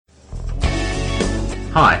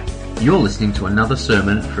Hi, you're listening to another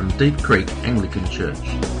sermon from Deep Creek Anglican Church.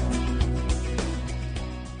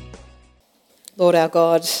 Lord our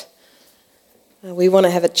God, we want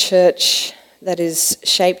to have a church that is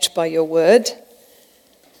shaped by your word,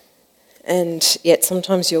 and yet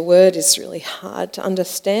sometimes your word is really hard to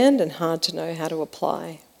understand and hard to know how to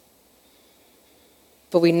apply.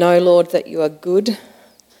 But we know, Lord, that you are good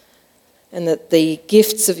and that the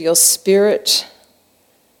gifts of your Spirit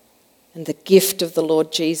and the gift of the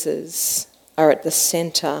Lord Jesus are at the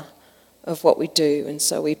centre of what we do. And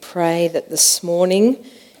so we pray that this morning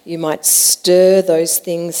you might stir those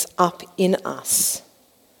things up in us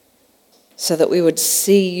so that we would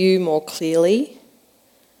see you more clearly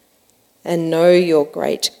and know your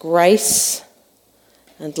great grace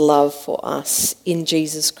and love for us in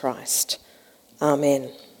Jesus Christ.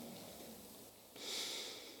 Amen.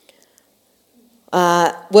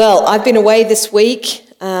 Well, I've been away this week.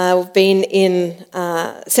 We've been in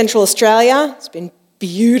Central Australia. It's been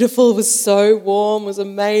beautiful. It was so warm. It was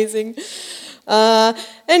amazing. And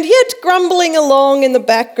yet grumbling along in the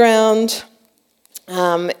background.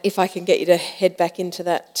 If I can get you to head back into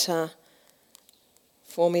that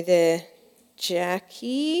for me there,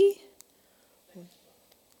 Jackie.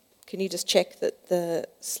 Can you just check that the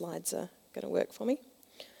slides are going to work for me?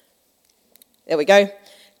 There we go.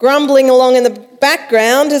 Grumbling along in the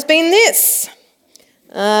background has been this.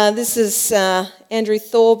 This is Andrew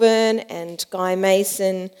Thorburn and Guy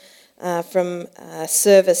Mason from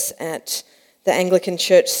service at the Anglican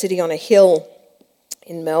Church City on a Hill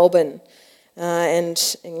in Melbourne.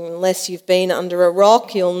 And unless you've been under a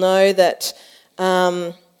rock, you'll know that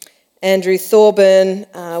Andrew Thorburn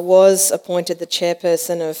was appointed the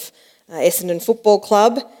chairperson of Essendon Football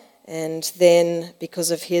Club, and then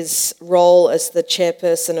because of his role as the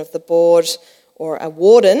chairperson of the board or a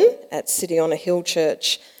warden at City on a Hill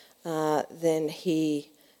Church, then he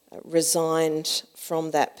resigned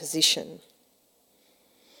from that position.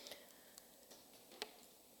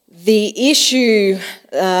 The issue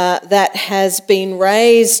that has been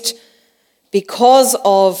raised because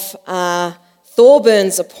of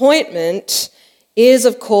Thorburn's appointment is,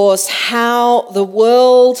 of course, how the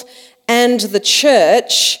world and the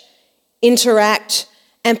church interact,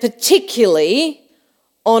 and particularly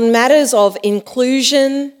on matters of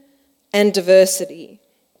inclusion and diversity.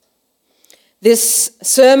 This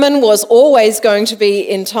sermon was always going to be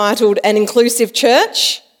entitled An Inclusive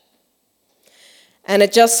Church, and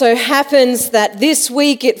it just so happens that this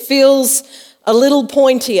week it feels a little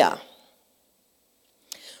pointier.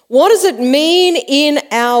 What does it mean in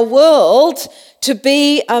our world to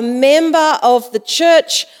be a member of the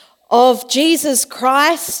Church of Jesus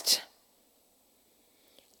Christ,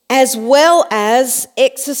 as well as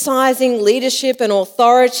exercising leadership and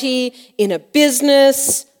authority in a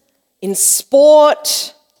business, in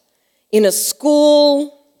sport, in a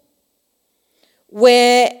school,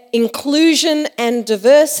 where inclusion and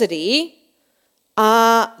diversity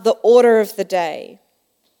are the order of the day?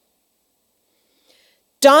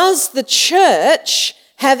 Does the church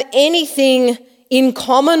have anything in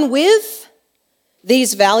common with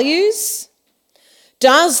these values?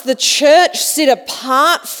 Does the church sit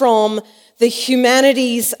apart from the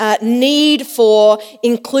humanity's need for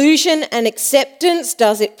inclusion and acceptance?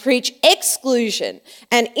 Does it preach exclusion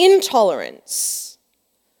and intolerance?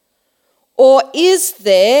 Or is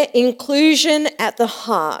there inclusion at the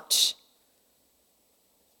heart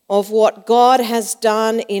of what God has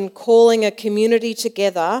done in calling a community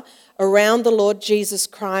together around the Lord Jesus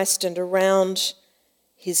Christ and around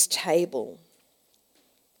his table?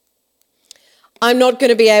 I'm not going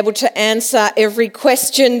to be able to answer every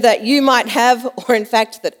question that you might have, or in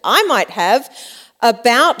fact that I might have,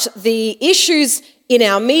 about the issues in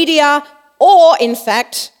our media, or in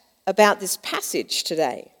fact about this passage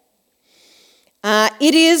today.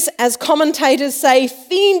 It is, as commentators say,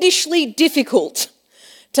 fiendishly difficult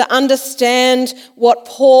to understand what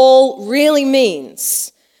Paul really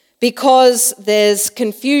means, because there's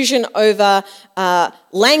confusion over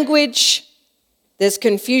language, there's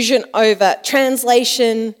confusion over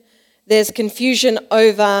translation, there's confusion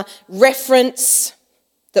over reference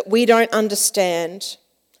that we don't understand,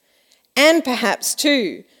 and perhaps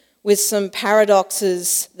too with some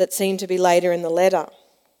paradoxes that seem to be later in the letter.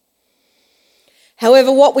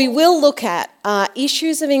 However, what we will look at are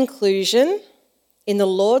issues of inclusion in the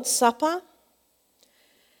Lord's Supper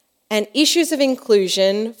and issues of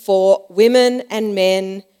inclusion for women and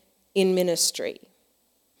men in ministry.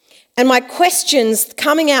 And my questions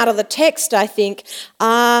coming out of the text, I think,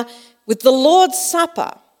 are with the Lord's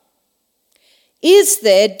Supper. Is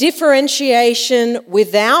there differentiation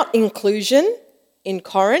without inclusion in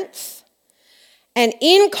Corinth? And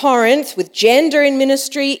in Corinth, with gender in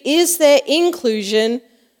ministry, is there inclusion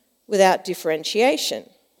without differentiation?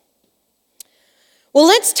 Well,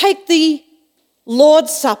 let's take the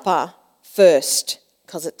Lord's Supper first,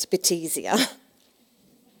 because it's a bit easier.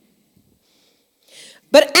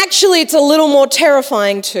 But actually, it's a little more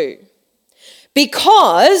terrifying too.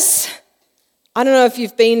 Because, I don't know if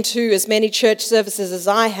you've been to as many church services as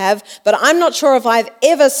I have, but I'm not sure if I've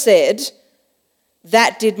ever said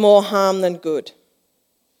that did more harm than good.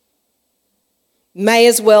 May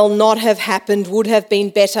as well not have happened, would have been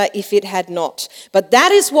better if it had not. But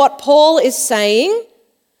that is what Paul is saying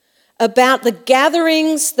about the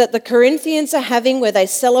gatherings that the Corinthians are having where they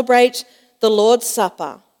celebrate the Lord's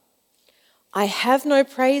Supper. I have no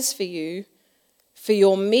praise for you, for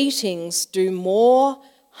your meetings do more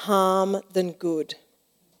harm than good.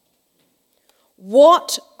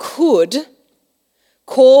 What could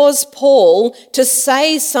cause Paul to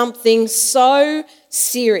say something so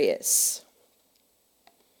serious?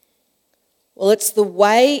 Well, it's the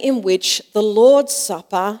way in which the Lord's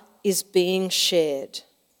Supper is being shared.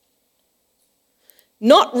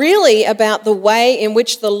 Not really about the way in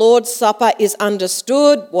which the Lord's Supper is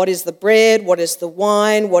understood, what is the bread, what is the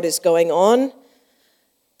wine, what is going on,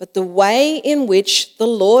 but the way in which the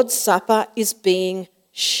Lord's Supper is being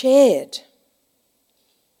shared.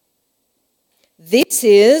 This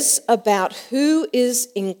is about who is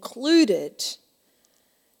included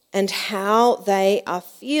and how they are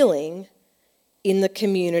feeling in the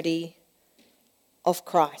community of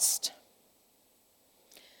Christ.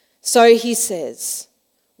 So he says,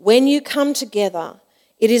 when you come together,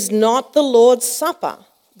 it is not the Lord's Supper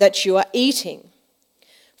that you are eating.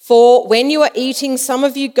 For when you are eating, some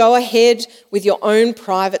of you go ahead with your own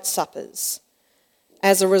private suppers.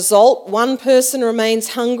 As a result, one person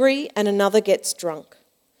remains hungry and another gets drunk.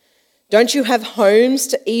 Don't you have homes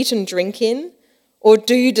to eat and drink in? Or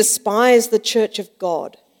do you despise the church of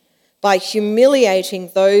God by humiliating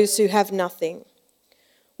those who have nothing?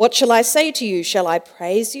 What shall I say to you? Shall I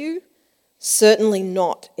praise you? Certainly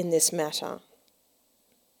not in this matter.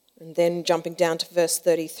 And then jumping down to verse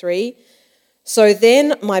 33. So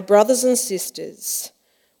then, my brothers and sisters,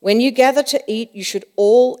 when you gather to eat, you should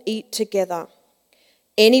all eat together.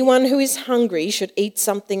 Anyone who is hungry should eat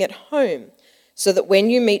something at home, so that when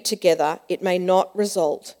you meet together, it may not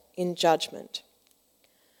result in judgment.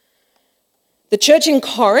 The church in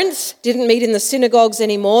Corinth didn't meet in the synagogues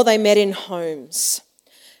anymore, they met in homes.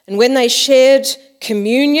 And when they shared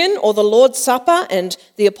communion or the Lord's Supper, and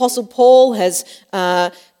the Apostle Paul has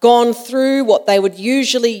gone through what they would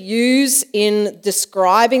usually use in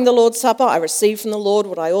describing the Lord's Supper, I received from the Lord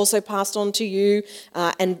what I also passed on to you,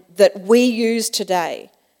 and that we use today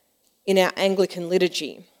in our Anglican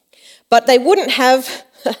liturgy. But they wouldn't have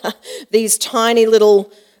these tiny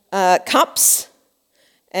little cups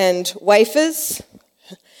and wafers,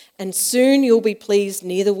 and soon you'll be pleased,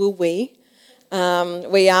 neither will we.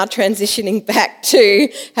 We are transitioning back to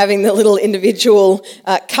having the little individual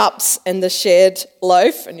cups and the shared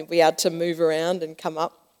loaf, and we are to move around and come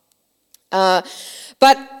up.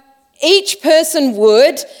 But each person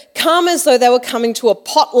would come as though they were coming to a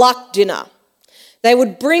potluck dinner. They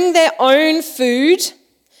would bring their own food,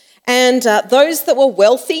 and those that were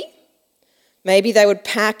wealthy, maybe they would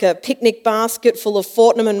pack a picnic basket full of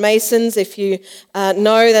Fortnum and Masons. If you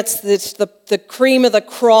know, that's the cream of the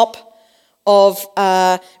crop of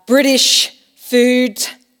British food,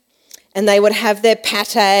 and they would have their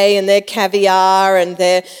pate and their caviar and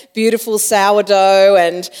their beautiful sourdough,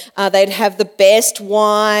 and they'd have the best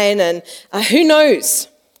wine, and who knows.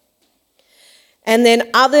 And then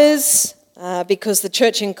others, because the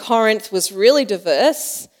church in Corinth was really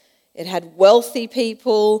diverse, it had wealthy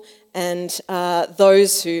people and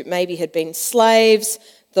those who maybe had been slaves,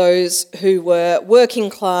 those who were working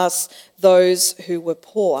class, those who were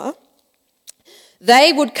poor.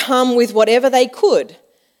 They would come with whatever they could,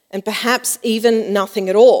 and perhaps even nothing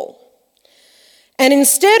at all. And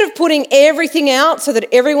instead of putting everything out so that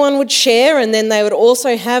everyone would share and then they would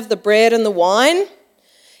also have the bread and the wine,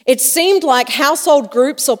 it seemed like household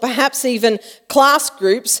groups or perhaps even class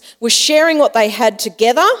groups were sharing what they had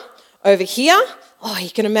together over here. Oh,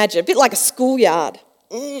 you can imagine, a bit like a schoolyard.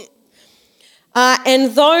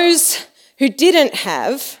 And those who didn't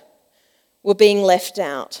have were being left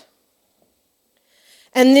out.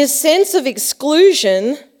 And this sense of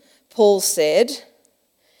exclusion, Paul said,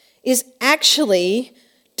 is actually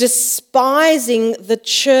despising the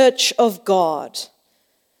church of God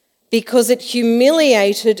because it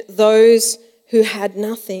humiliated those who had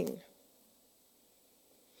nothing.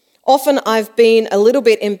 Often I've been a little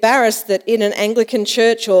bit embarrassed that in an Anglican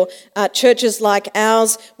church or churches like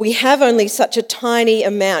ours, we have only such a tiny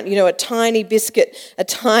amount, a tiny biscuit, a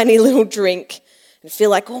tiny little drink, and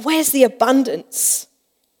feel like, well, where's the abundance?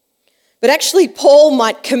 But actually, Paul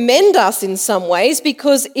might commend us in some ways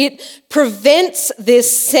because it prevents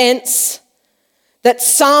this sense that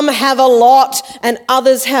some have a lot and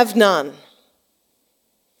others have none.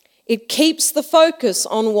 It keeps the focus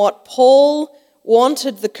on what Paul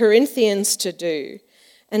wanted the Corinthians to do,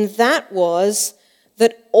 and that was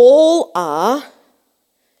that all are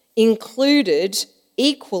included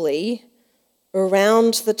equally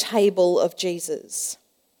around the table of Jesus.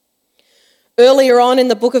 Earlier on in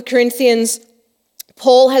the book of Corinthians,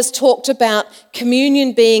 Paul has talked about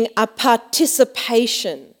communion being a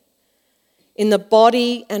participation in the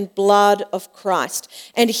body and blood of Christ.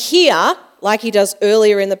 And here, like he does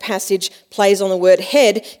earlier in the passage, plays on the word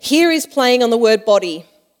head, here he's playing on the word body.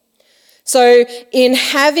 So in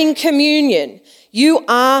having communion, you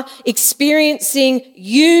are experiencing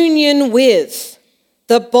union with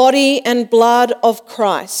the body and blood of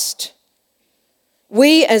Christ.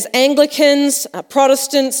 We as Anglicans,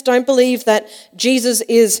 Protestants, don't believe that Jesus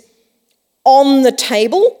is on the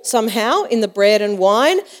table somehow in the bread and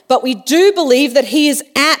wine, but we do believe that he is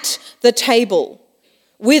at the table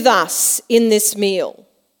with us in this meal.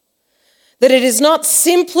 That it is not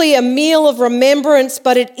simply a meal of remembrance,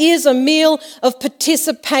 but it is a meal of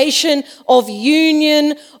participation, of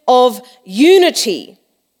union, of unity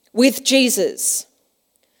with Jesus.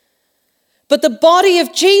 But the body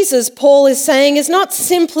of Jesus, Paul is saying, is not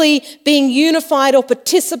simply being unified or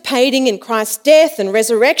participating in Christ's death and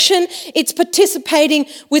resurrection. It's participating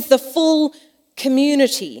with the full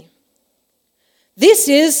community. This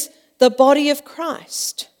is the body of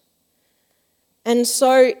Christ. And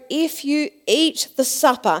so if you eat the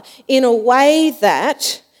supper in a way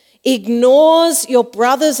that ignores your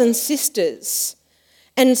brothers and sisters,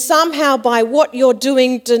 and somehow by what you're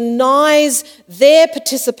doing denies their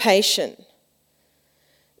participation,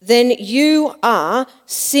 then you are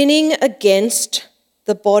sinning against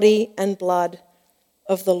the body and blood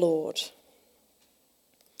of the Lord.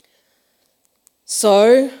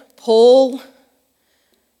 So Paul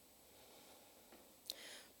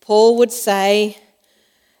would say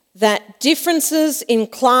that differences in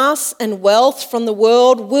class and wealth from the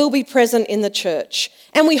world will be present in the church,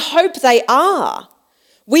 and we hope they are.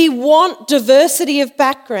 We want diversity of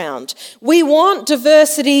background. We want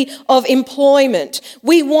diversity of employment.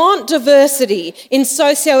 We want diversity in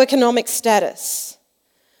socioeconomic status.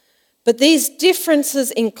 But these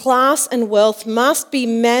differences in class and wealth must be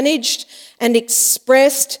managed and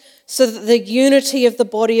expressed so that the unity of the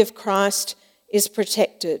body of Christ is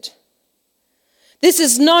protected. This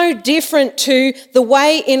is no different to the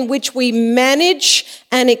way in which we manage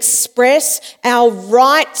and express our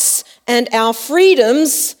rights and our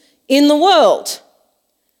freedoms in the world.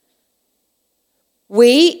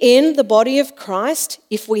 We in the body of Christ,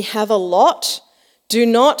 if we have a lot, do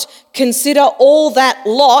not consider all that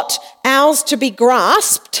lot ours to be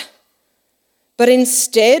grasped, but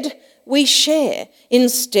instead we share.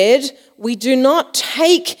 Instead, we do not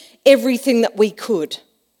take everything that we could.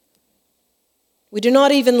 We do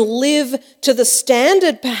not even live to the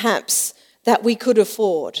standard, perhaps, that we could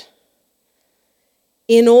afford,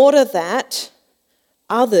 in order that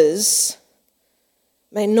others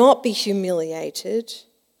may not be humiliated,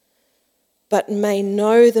 but may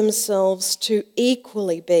know themselves to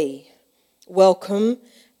equally be welcome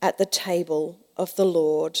at the table of the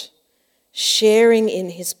Lord, sharing in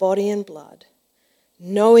his body and blood,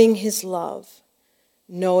 knowing his love,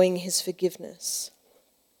 knowing his forgiveness.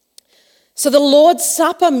 So the Lord's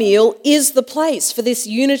Supper meal is the place for this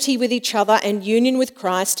unity with each other and union with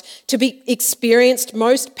Christ to be experienced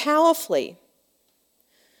most powerfully.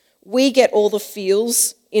 We get all the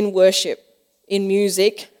feels in worship, in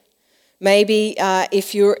music. Maybe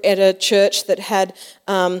if you're at a church that had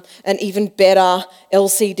an even better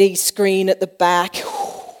LCD screen at the back,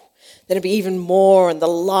 then it'd be even more, and the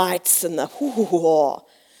lights and the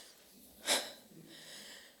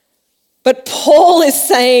But Paul is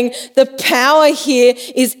saying the power here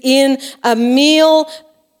is in a meal,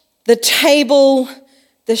 the table,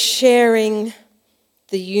 the sharing,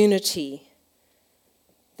 the unity,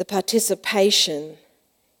 the participation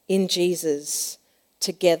in Jesus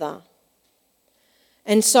together.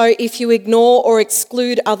 And so if you ignore or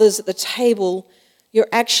exclude others at the table, you're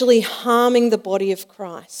actually harming the body of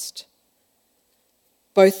Christ.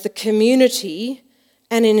 Both the community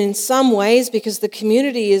and in some ways, because the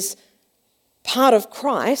community is part of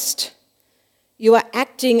Christ, you are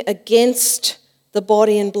acting against the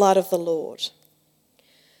body and blood of the Lord.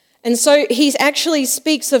 And so he actually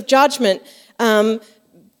speaks of judgment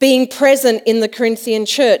being present in the Corinthian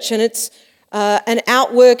church. And it's an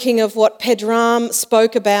outworking of what Pedram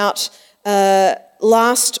spoke about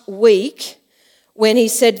last week when he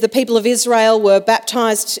said the people of Israel were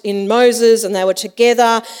baptized in Moses and they were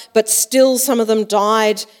together, but still some of them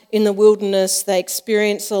died in the wilderness. They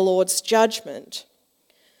experienced the Lord's judgment.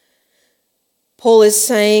 Paul is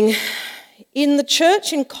saying, in the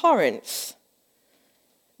church in Corinth,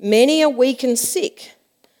 many are weak and sick,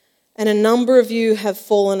 and a number of you have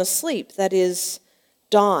fallen asleep, that is,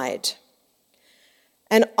 died.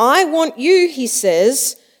 And I want you, he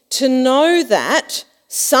says, to know that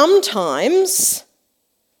sometimes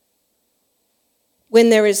when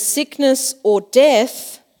there is sickness or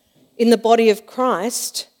death in the body of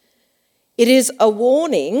Christ, it is a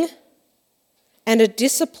warning and a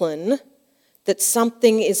discipline that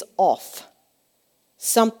something is off.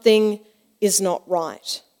 Something is not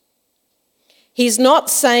right. He's not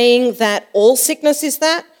saying that all sickness is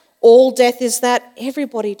that, all death is that.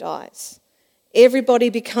 Everybody dies. Everybody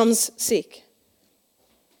becomes sick.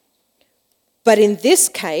 But in this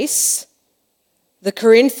case, the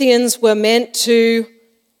Corinthians were meant to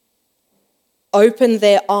open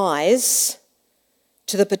their eyes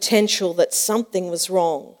to the potential that something was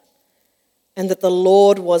wrong and that the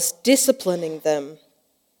Lord was disciplining them.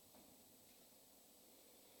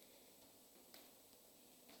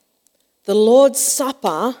 The Lord's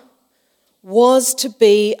Supper was to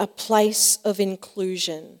be a place of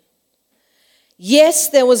inclusion. Yes,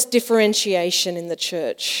 there was differentiation in the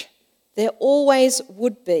church. There always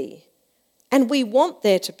would be, and we want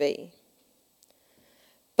there to be.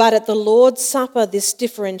 But at the Lord's Supper, this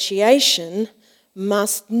differentiation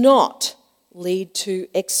must not lead to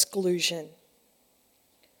exclusion.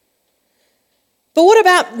 But what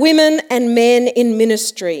about women and men in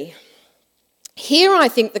ministry? Here I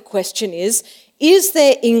think the question is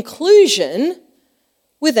there inclusion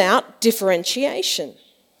without differentiation?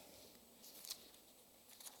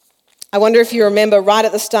 I wonder if you remember right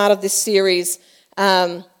at the start of this series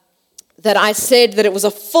that I said that it was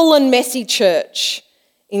a full and messy church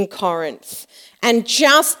in Corinth. And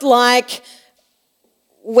just like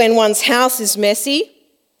when one's house is messy,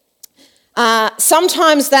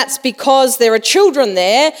 sometimes that's because there are children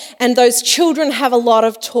there and those children have a lot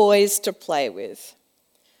of toys to play with.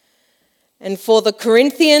 And for the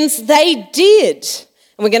Corinthians, they did.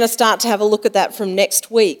 And we're going to start to have a look at that from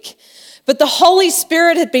next week. But the Holy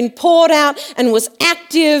Spirit had been poured out and was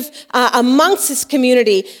active amongst this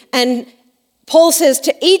community. And Paul says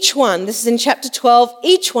to each one, this is in chapter 12,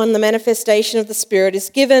 each one the manifestation of the Spirit is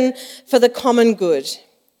given for the common good.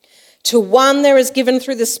 To one there is given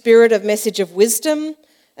through the Spirit a message of wisdom,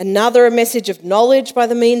 another a message of knowledge by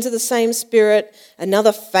the means of the same Spirit,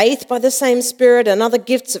 another faith by the same Spirit, another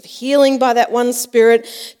gifts of healing by that one Spirit,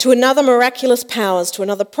 to another miraculous powers, to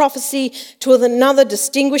another prophecy, to another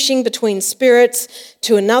distinguishing between spirits,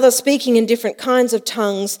 to another speaking in different kinds of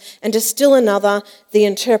tongues, and to still another the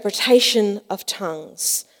interpretation of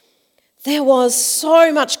tongues. There was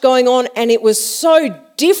so much going on and it was so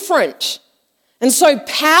different and so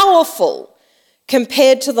powerful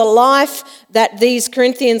compared to the life that these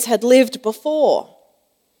Corinthians had lived before.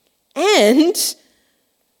 And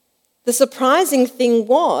the surprising thing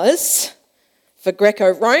was, for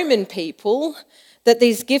Greco-Roman people, that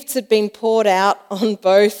these gifts had been poured out on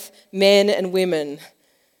both men and women.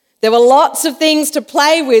 There were lots of things to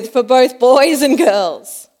play with for both boys and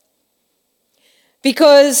girls.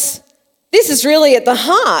 Because this is really at the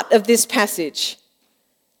heart of this passage.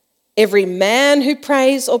 Every man who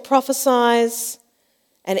prays or prophesies,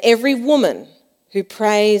 and every woman who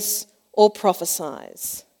prays or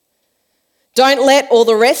prophesies. Don't let all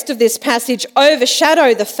the rest of this passage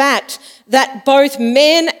overshadow the fact that both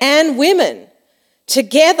men and women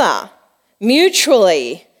together,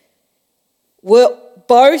 mutually, were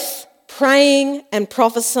both praying and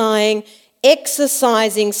prophesying,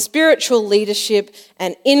 exercising spiritual leadership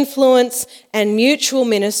and influence and mutual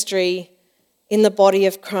ministry in the body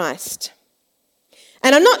of Christ.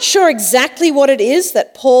 And I'm not sure exactly what it is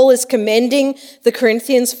that Paul is commending the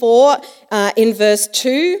Corinthians for in verse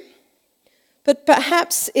 2, but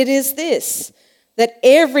perhaps it is this, that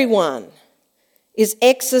everyone is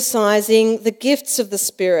exercising the gifts of the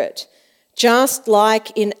Spirit, just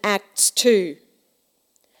like in Acts 2.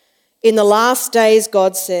 In the last days,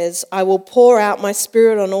 God says, I will pour out my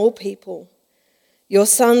Spirit on all people. Your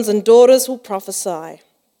sons and daughters will prophesy.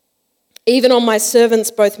 Even on my servants,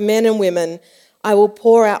 both men and women, I will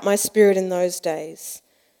pour out my Spirit in those days,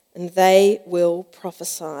 and they will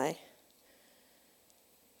prophesy.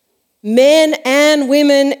 men and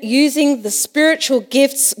women using the spiritual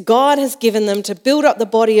gifts God has given them to build up the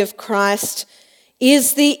body of Christ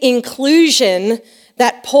is the inclusion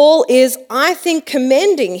that Paul is, I think,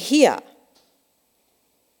 commending here.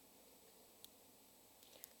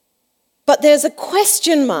 But there's a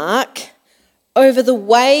question mark over the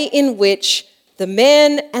way in which the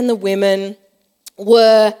men and the women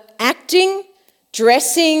were acting,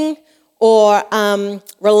 dressing, or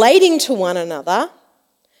relating to one another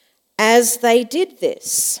as they did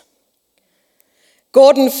this.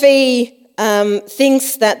 Gordon Fee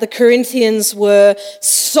thinks that the Corinthians were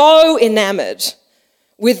so enamoured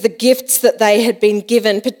with the gifts that they had been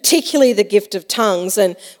given, particularly the gift of tongues.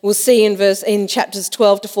 And we'll see in chapters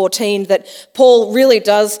 12 to 14 that Paul really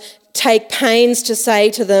does take pains to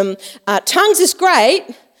say to them, tongues is great,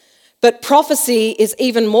 but prophecy is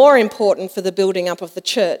even more important for the building up of the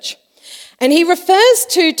church. And he refers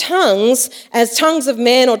to tongues as tongues of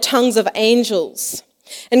men or tongues of angels.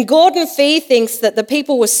 And Gordon Fee thinks that the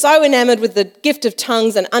people were so enamoured with the gift of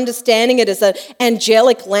tongues and understanding it as an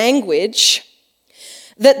angelic language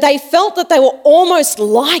that they felt that they were almost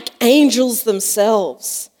like angels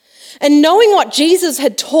themselves. And knowing what Jesus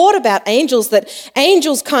had taught about angels, that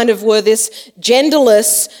angels kind of were this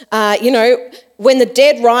genderless, when the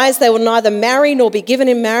dead rise, they will neither marry nor be given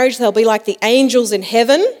in marriage. They'll be like the angels in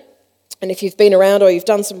heaven. And if you've been around or you've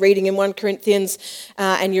done some reading in 1 Corinthians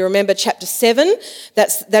and you remember chapter 7,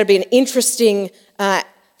 that'd be an interesting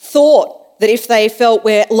thought, that if they felt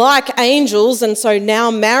we're like angels and so now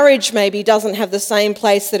marriage maybe doesn't have the same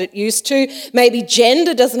place that it used to, maybe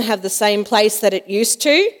gender doesn't have the same place that it used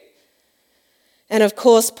to. And of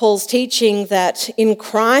course, Paul's teaching that in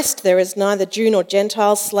Christ there is neither Jew nor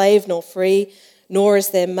Gentile, slave nor free, nor is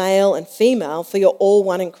there male and female, for you're all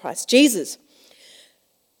one in Christ Jesus.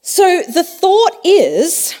 So the thought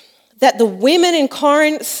is that the women in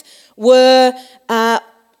Corinth were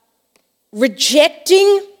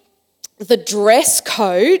rejecting the dress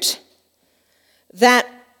code that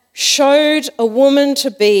showed a woman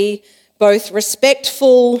to be both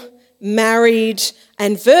respectful, married,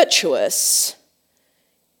 and virtuous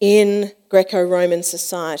in Greco-Roman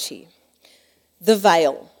society. The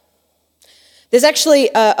veil. There's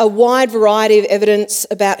actually a wide variety of evidence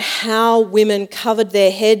about how women covered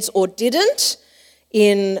their heads or didn't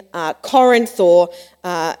in Corinth or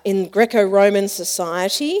in Greco-Roman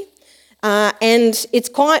society. And it's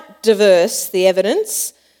quite diverse, the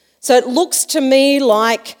evidence. So it looks to me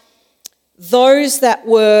like those that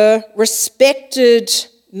were respected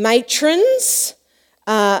matrons,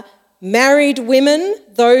 married women,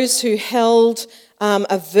 those who held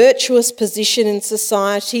a virtuous position in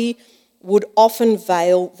society would often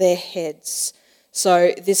veil their heads.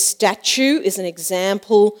 So this statue is an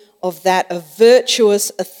example of that, a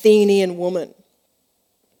virtuous Athenian woman.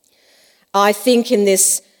 I think in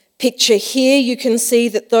this picture here you can see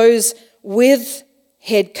that those with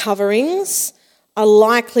head coverings are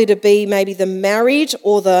likely to be maybe the married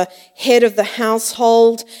or the head of the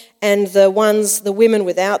household, and the women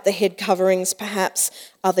without the head coverings perhaps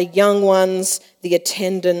are the young ones, the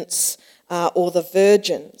attendants, or the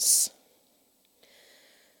virgins.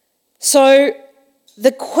 So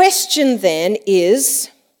the question then is,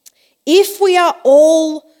 if we are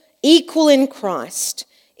all equal in Christ,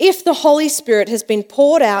 if the Holy Spirit has been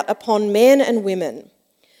poured out upon men and women,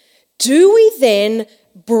 do we then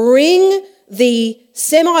bring the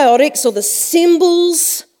semiotics or the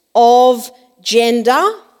symbols of gender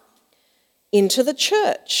into the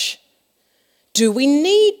church? Do we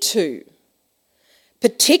need to?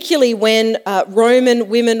 Particularly when Roman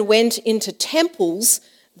women went into temples,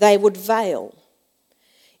 they would veil.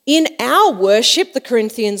 In our worship, the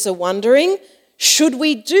Corinthians are wondering, should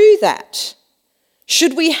we do that?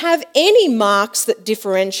 Should we have any marks that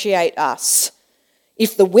differentiate us?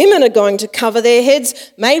 If the women are going to cover their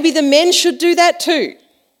heads, maybe the men should do that too.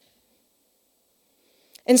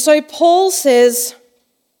 And so Paul says,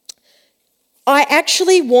 I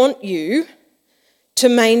actually want you to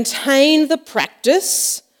maintain the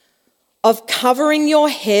practice of covering your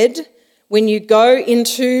head when you go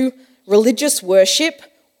into religious worship,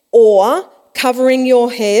 or covering your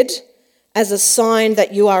head as a sign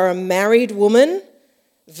that you are a married woman,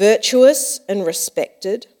 virtuous and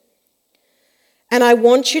respected. And I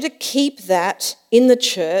want you to keep that in the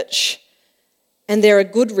church, and there are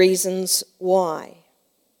good reasons why.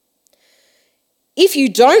 If you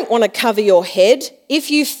don't want to cover your head,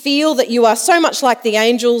 if you feel that you are so much like the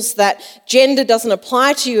angels that gender doesn't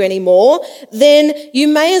apply to you anymore, then you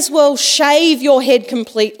may as well shave your head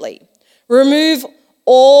completely. Remove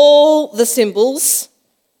all the symbols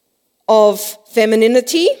of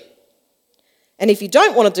femininity And if you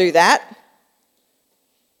don't want to do that,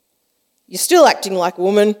 you're still acting like a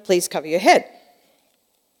woman, please cover your head.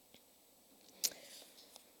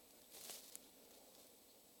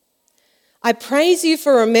 I praise you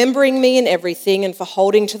for remembering me in everything and for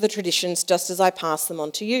holding to the traditions just as I pass them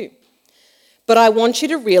on to you. But I want you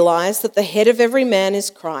to realise that the head of every man is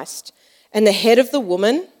Christ, and the head of the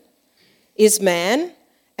woman is man,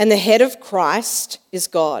 and the head of Christ is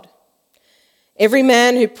God. Every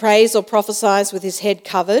man who prays or prophesies with his head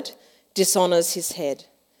covered dishonours his head.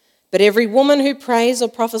 But every woman who prays or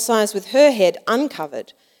prophesies with her head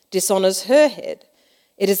uncovered dishonours her head.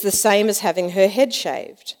 It is the same as having her head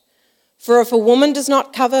shaved. For if a woman does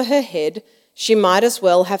not cover her head, she might as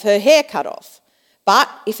well have her hair cut off. But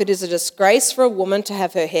if it is a disgrace for a woman to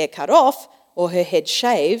have her hair cut off or her head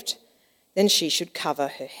shaved, then she should cover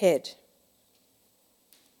her head.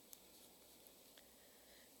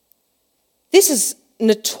 This is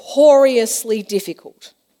notoriously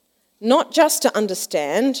difficult, not just to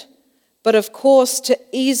understand, but of course to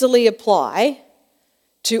easily apply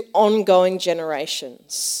to ongoing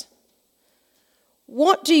generations.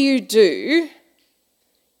 What do you do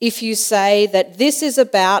if you say that this is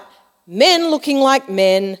about men looking like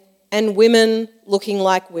men and women looking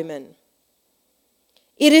like women?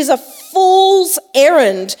 It is a fool's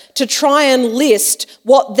errand to try and list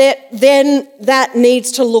what that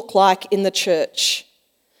needs to look like in the church.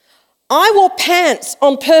 I wore pants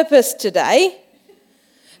on purpose today,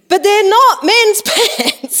 but they're not men's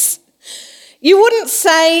pants. You wouldn't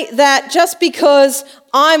say that just because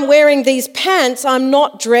I'm wearing these pants, I'm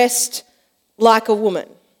not dressed like a woman.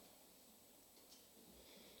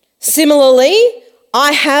 Similarly,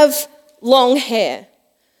 I have long hair.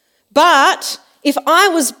 But if I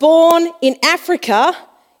was born in Africa,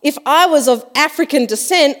 if I was of African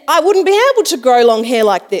descent, I wouldn't be able to grow long hair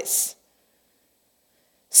like this.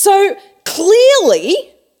 So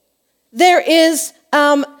clearly, there is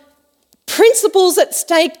principles at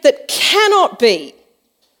stake that cannot be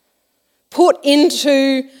put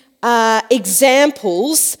into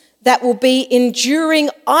examples that will be enduring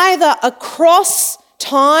either across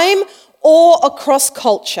time or across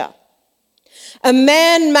culture. A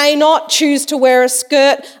man may not choose to wear a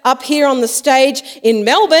skirt up here on the stage in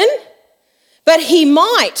Melbourne, but he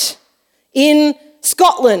might in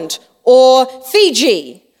Scotland or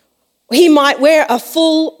Fiji. He might wear a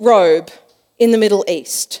full robe in the Middle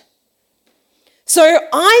East. So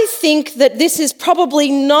I think that this is probably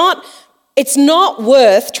it's not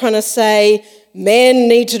worth trying to say men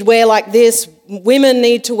need to wear like this, women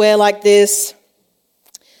need to wear like this.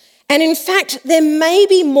 And in fact, there may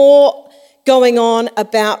be more going on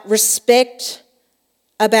about respect,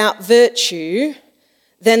 about virtue,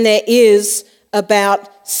 than there is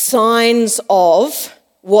about signs of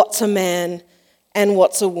what's a man and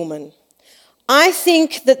what's a woman. I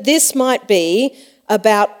think that this might be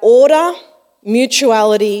about order,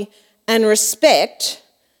 mutuality, and respect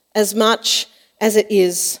as much as it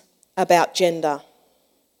is about gender.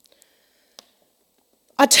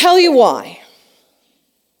 I tell you why.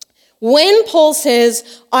 When Paul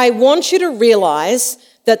says, I want you to realise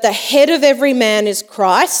that the head of every man is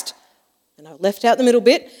Christ, and I left out the middle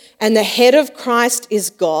bit, and the head of Christ is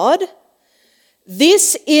God,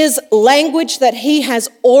 this is language that he has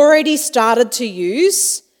already started to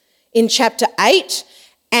use in chapter 8,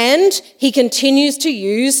 and he continues to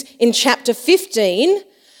use in chapter 15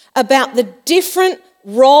 about the different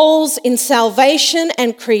roles in salvation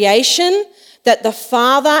and creation that the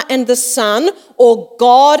Father and the Son, or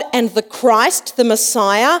God and the Christ, the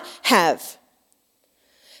Messiah, have.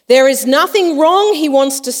 There is nothing wrong, he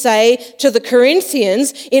wants to say to the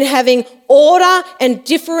Corinthians, in having order and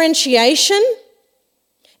differentiation,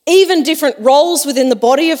 even different roles within the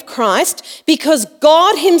body of Christ, because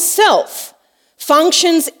God himself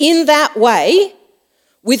functions in that way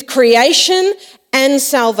with creation and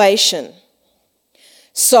salvation.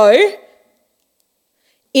 So,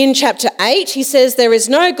 in chapter 8, he says, there is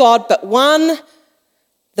no God but one,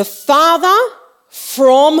 the Father,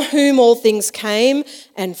 from whom all things came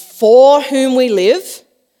and for whom we live.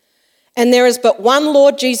 And there is but one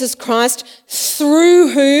Lord Jesus Christ,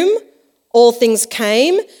 through whom all things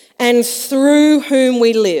came and through whom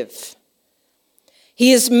we live.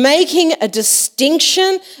 He is making a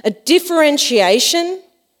distinction, a differentiation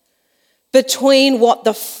between what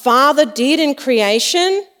the Father did in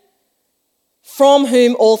creation, from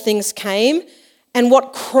whom all things came, and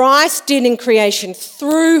what Christ did in creation,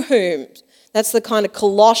 through whom. That's the kind of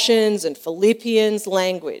Colossians and Philippians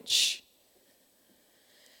language.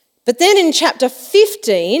 But then in chapter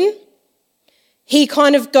 15, he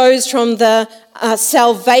kind of goes from the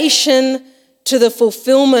salvation to the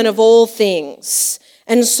fulfillment of all things.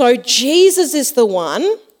 And so Jesus is the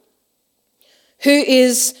one who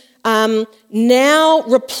is now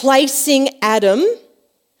replacing Adam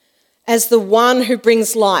as the one who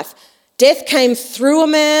brings life. Death came through a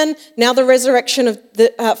man. Now the resurrection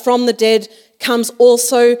from the dead comes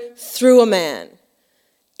also through a man.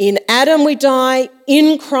 In Adam we die.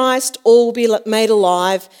 In Christ all will be made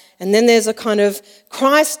alive. And then there's a kind of,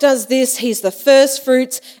 Christ does this. He's the first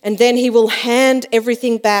fruits. And then he will hand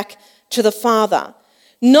everything back to the Father.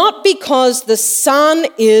 Not because the Son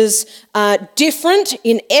is different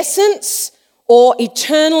in essence or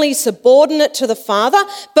eternally subordinate to the Father,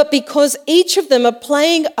 but because each of them are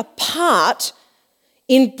playing a part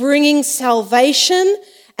in bringing salvation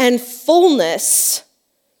and fullness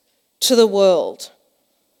to the world.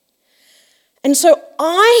 And so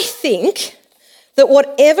I think that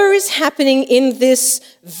whatever is happening in this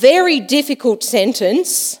very difficult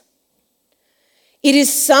sentence, it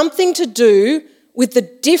is something to do with the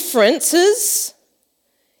differences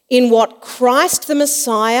in what Christ the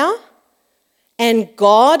Messiah and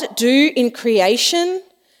God do in creation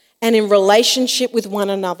and in relationship with one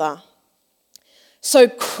another. So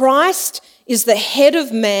Christ is the head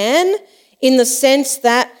of man in the sense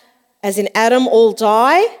that, as in Adam all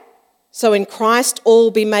die, so in Christ all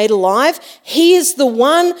will be made alive. He is the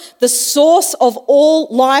one, the source of all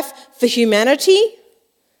life for humanity.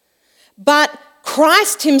 But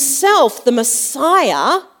Christ himself, the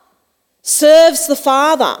Messiah, serves the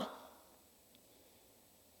Father.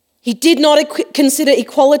 He did not consider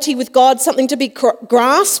equality with God something to be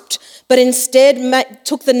grasped, but instead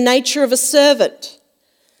took the nature of a servant.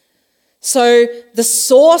 So the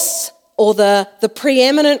source or the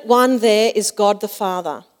preeminent one there is God the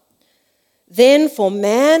Father. Then for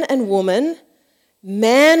man and woman,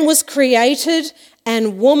 man was created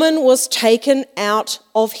and woman was taken out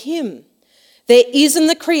of him. There is in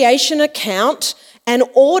the creation account an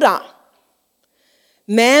order.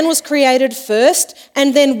 Man was created first,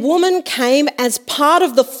 and then woman came as part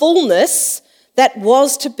of the fullness that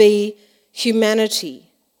was to be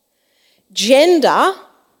humanity. Gender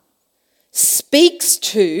speaks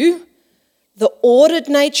to the ordered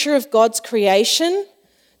nature of God's creation,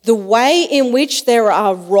 the way in which there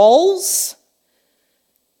are roles,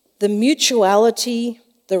 the mutuality,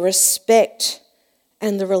 the respect,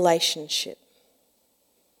 and the relationship.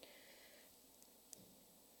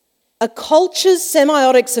 A culture's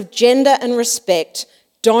semiotics of gender and respect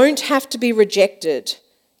don't have to be rejected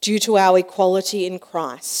due to our equality in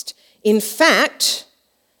Christ. In fact,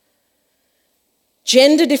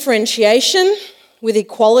 gender differentiation with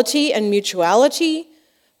equality and mutuality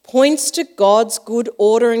points to God's good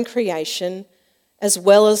order in creation as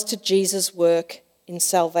well as to Jesus' work in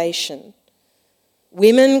salvation.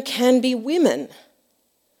 Women can be women.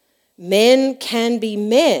 Men can be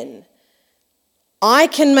men. I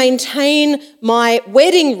can maintain my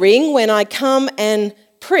wedding ring when I come and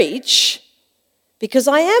preach because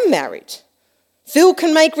I am married. Phil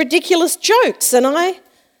can make ridiculous jokes and I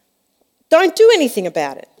don't do anything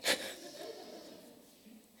about it.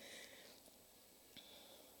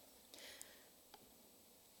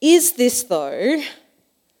 Is this, though,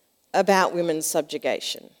 about women's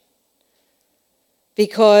subjugation?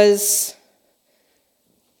 Because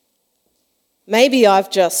maybe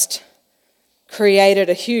I've just created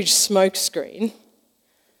a huge smokescreen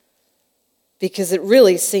because it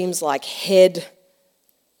really seems like head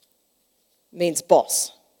means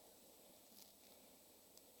boss.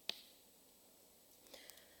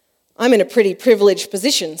 I'm in a pretty privileged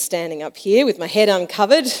position standing up here with my head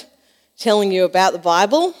uncovered, telling you about the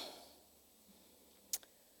Bible.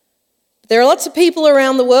 There are lots of people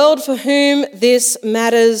around the world for whom this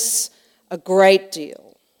matters a great deal.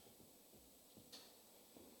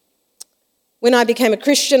 When I became a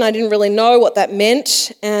Christian, I didn't really know what that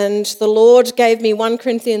meant, and the Lord gave me 1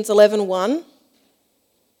 Corinthians 11:1.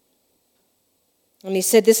 And he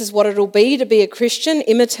said, this is what it'll be to be a Christian.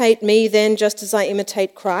 Imitate me then just as I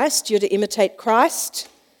imitate Christ. You're to imitate Christ,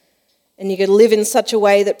 and you're going to live in such a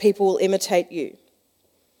way that people will imitate you.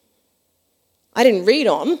 I didn't read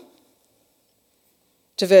on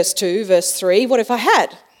to verse 2, verse 3. What if I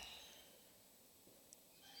had?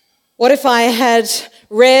 What if I had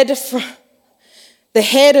read from the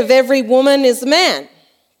head of every woman is the man?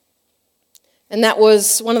 And that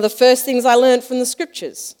was one of the first things I learned from the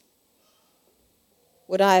scriptures.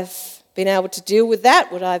 Would I have been able to deal with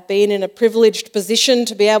that? Would I have been in a privileged position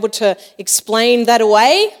to be able to explain that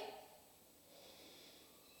away?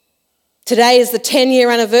 Today is the 10-year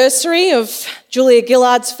anniversary of Julia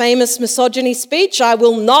Gillard's famous misogyny speech. I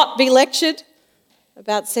will not be lectured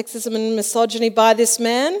about sexism and misogyny by this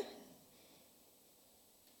man.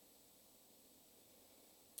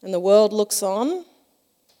 and the world looks on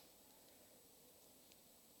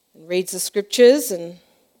and reads the scriptures and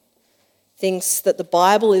thinks that the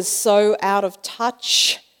Bible is so out of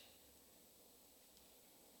touch.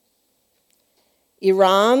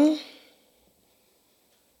 Iran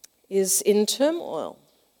is in turmoil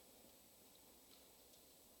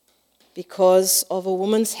because of a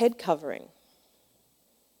woman's head covering.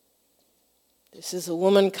 This is a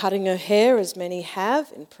woman cutting her hair, as many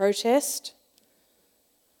have, in protest,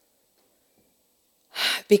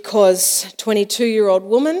 because a 22-year-old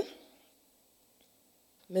woman,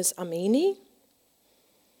 Ms. Amini,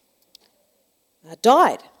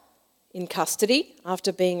 died in custody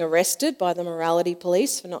after being arrested by the morality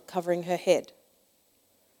police for not covering her head.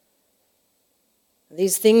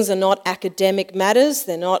 These things are not academic matters.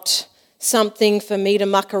 They're not something for me to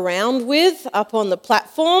muck around with up on the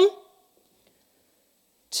platform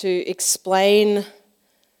to explain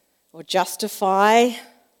or justify.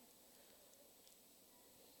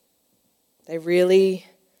 They really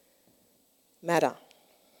matter.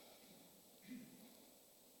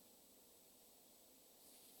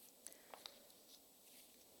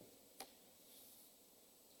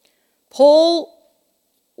 Paul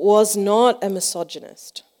was not a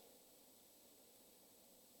misogynist.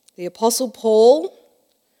 The Apostle Paul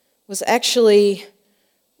was actually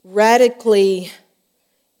radically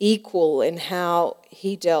equal in how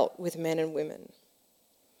he dealt with men and women.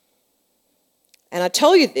 And I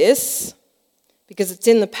tell you this because it's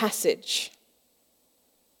in the passage.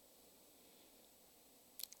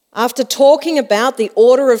 After talking about the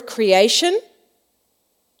order of creation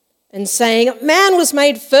and saying, man was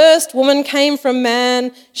made first, woman came from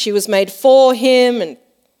man, she was made for him. And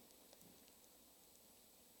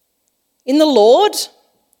in the Lord,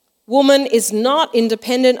 woman is not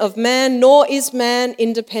independent of man, nor is man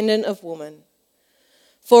independent of woman.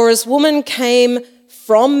 For as woman came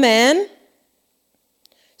from man,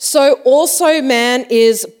 so also man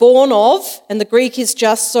is born of, and the Greek is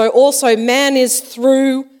just so, also man is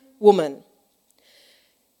through woman.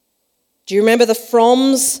 Do you remember the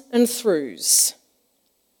froms and throughs?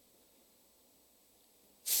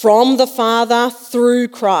 From the Father through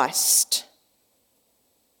Christ.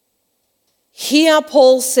 Here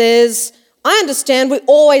Paul says, I understand we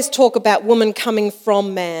always talk about woman coming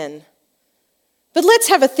from man. But let's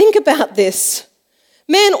have a think about this.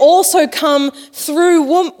 Men also come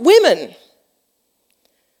through women.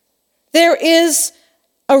 There is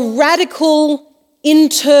a radical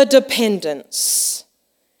interdependence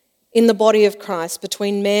in the body of Christ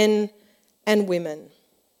between men and women.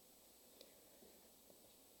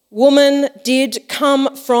 Woman did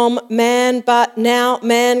come from man, but now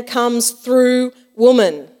man comes through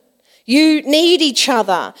woman. You need each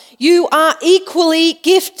other. You are equally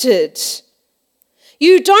gifted.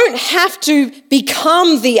 You don't have to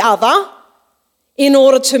become the other in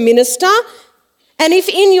order to minister. And if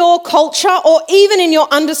in your culture or even in your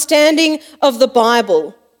understanding of the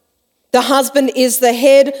Bible, the husband is the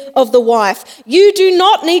head of the wife, you do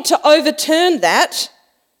not need to overturn that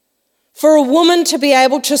for a woman to be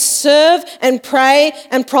able to serve and pray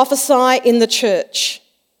and prophesy in the church.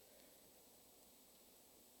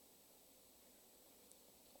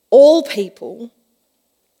 All people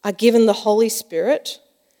are given the Holy Spirit.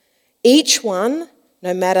 Each one,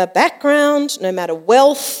 no matter background, no matter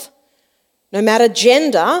wealth, no matter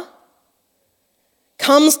gender,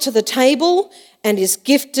 comes to the table and is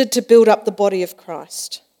gifted to build up the body of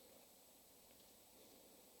Christ.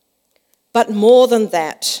 But more than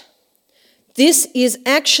that, this is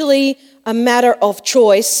actually a matter of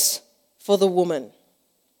choice for the woman.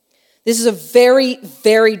 This is a very,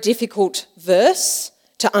 very difficult verse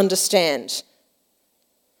to understand.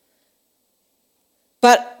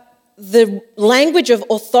 But the language of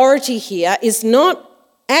authority here is not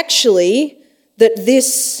actually that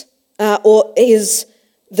this or is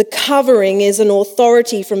the covering is an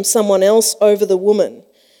authority from someone else over the woman.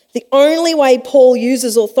 The only way Paul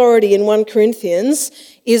uses authority in 1 Corinthians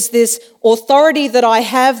is this authority that I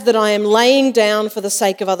have that I am laying down for the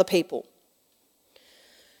sake of other people.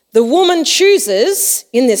 The woman chooses,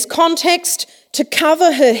 in this context, to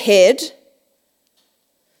cover her head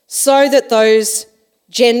so that those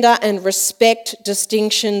gender and respect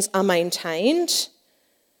distinctions are maintained.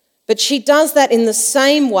 But she does that in the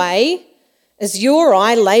same way as you or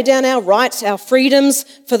I lay down our rights, our freedoms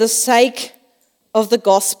for the sake of the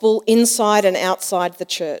gospel inside and outside the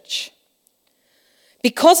church.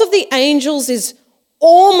 Because of the angels is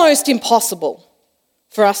almost impossible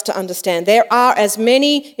for us to understand. There are as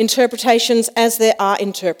many interpretations as there are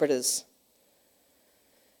interpreters.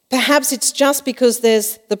 Perhaps it's just because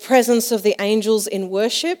there's the presence of the angels in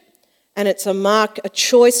worship and it's a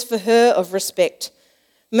choice for her of respect.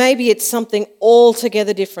 Maybe it's something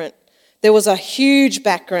altogether different. There was a huge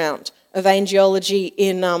background of angelology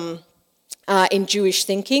in Jewish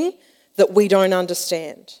thinking that we don't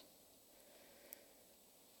understand.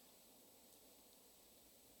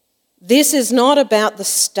 This is not about the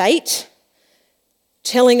state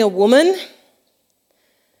telling a woman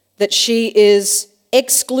that she is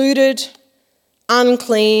excluded,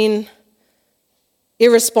 unclean,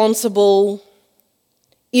 irresponsible,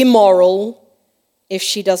 immoral if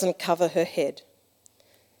she doesn't cover her head.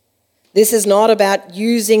 This is not about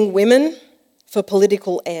using women for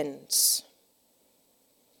political ends.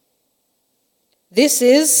 This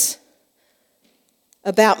is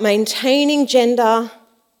about maintaining gender,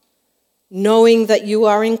 knowing that you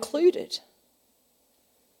are included.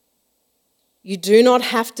 You do not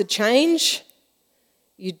have to change.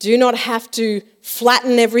 You do not have to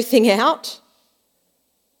flatten everything out.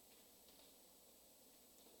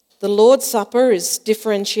 The Lord's Supper is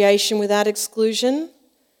differentiation without exclusion.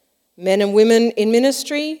 Men and women in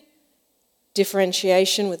ministry,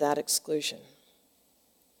 differentiation without exclusion.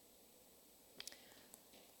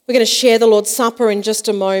 We're going to share the Lord's Supper in just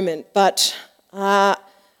a moment, but I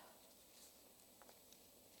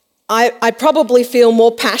probably feel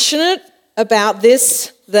more passionate about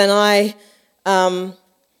this than I want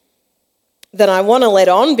to let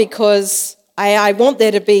on, because I want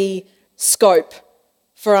there to be scope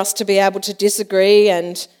for us to be able to disagree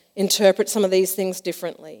and interpret some of these things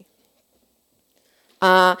differently.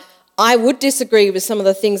 I would disagree with some of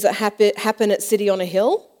the things that happen at City on a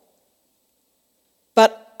Hill,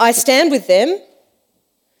 but I stand with them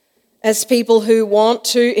as people who want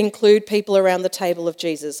to include people around the table of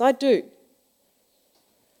Jesus. I do.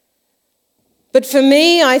 But for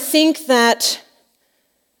me, I think that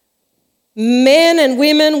men and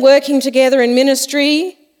women working together in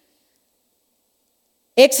ministry,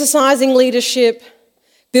 exercising leadership,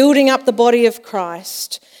 building up the body of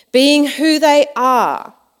Christ, being who they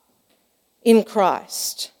are in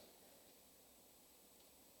Christ,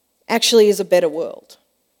 actually is a better world.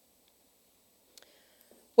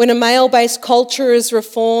 When a male-based culture is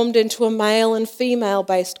reformed into a male and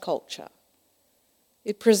female-based culture,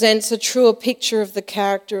 it presents a truer picture of the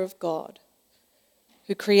character of God,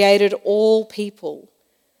 who created all people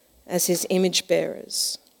as his image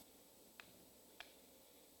bearers.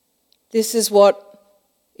 This is what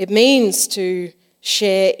it means to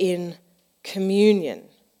share in communion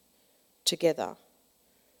together.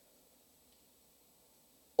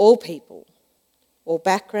 All people, all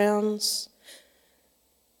backgrounds,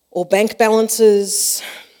 all bank balances,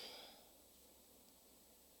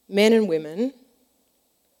 men and women,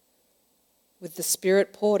 with the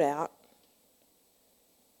Spirit poured out,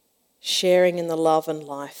 sharing in the love and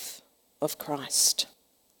life of Christ.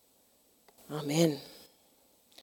 Amen.